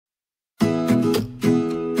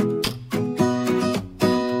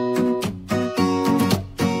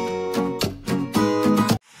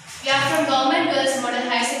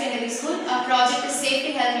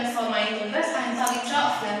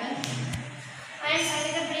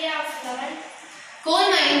Coal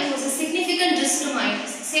mining poses significant risk to miners,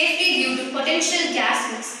 safety due to potential gas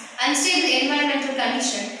leaks, unstable environmental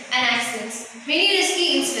conditions, and accidents. Many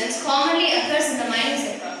risky incidents commonly occurs in the mining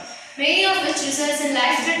sector, many of which results in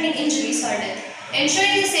life-threatening injuries or death.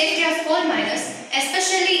 Ensuring the safety of coal miners,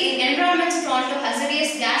 especially in environments prone to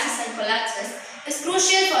hazardous gases and collapses, is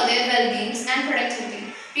crucial for their well-being and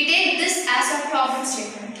productivity. We take this as a problem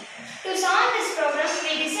statement. To solve this problem,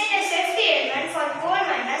 we designed a safety element for coal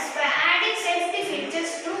miners by adding safety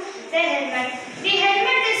features to the helmet. The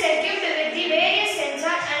helmet is equipped with the various sensor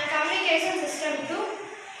and communication system to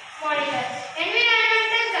monitor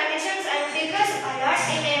environmental conditions and triggers alerts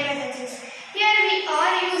in emergencies. Here we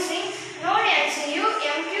are using Node MCU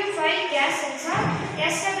MQ5 gas sensor,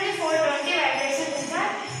 SW420 vibration sensor,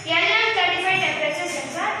 LM35 temperature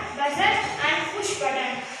sensor, buzzer and push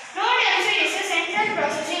button. Node MCU is a central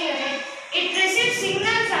processing unit. It receives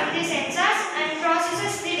signals from the sensors and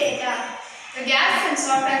processes the data. The gas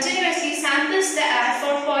sensor continuously samples the air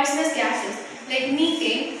for poisonous gases like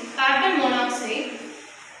methane, carbon monoxide,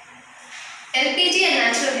 LPG and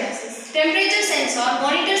natural gases. Temperature sensor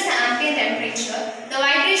monitors the ambient temperature. The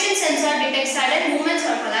vibration sensor detects sudden movements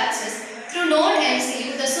or collapses. Through Node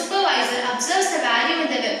MCU, the supervisor observes the value in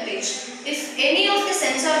the web page. If any of the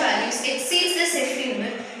sensor values exceeds the safety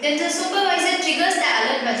limit, then the supervisor triggers the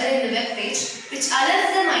alert button in the web page, which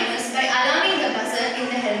alerts the miners by alarm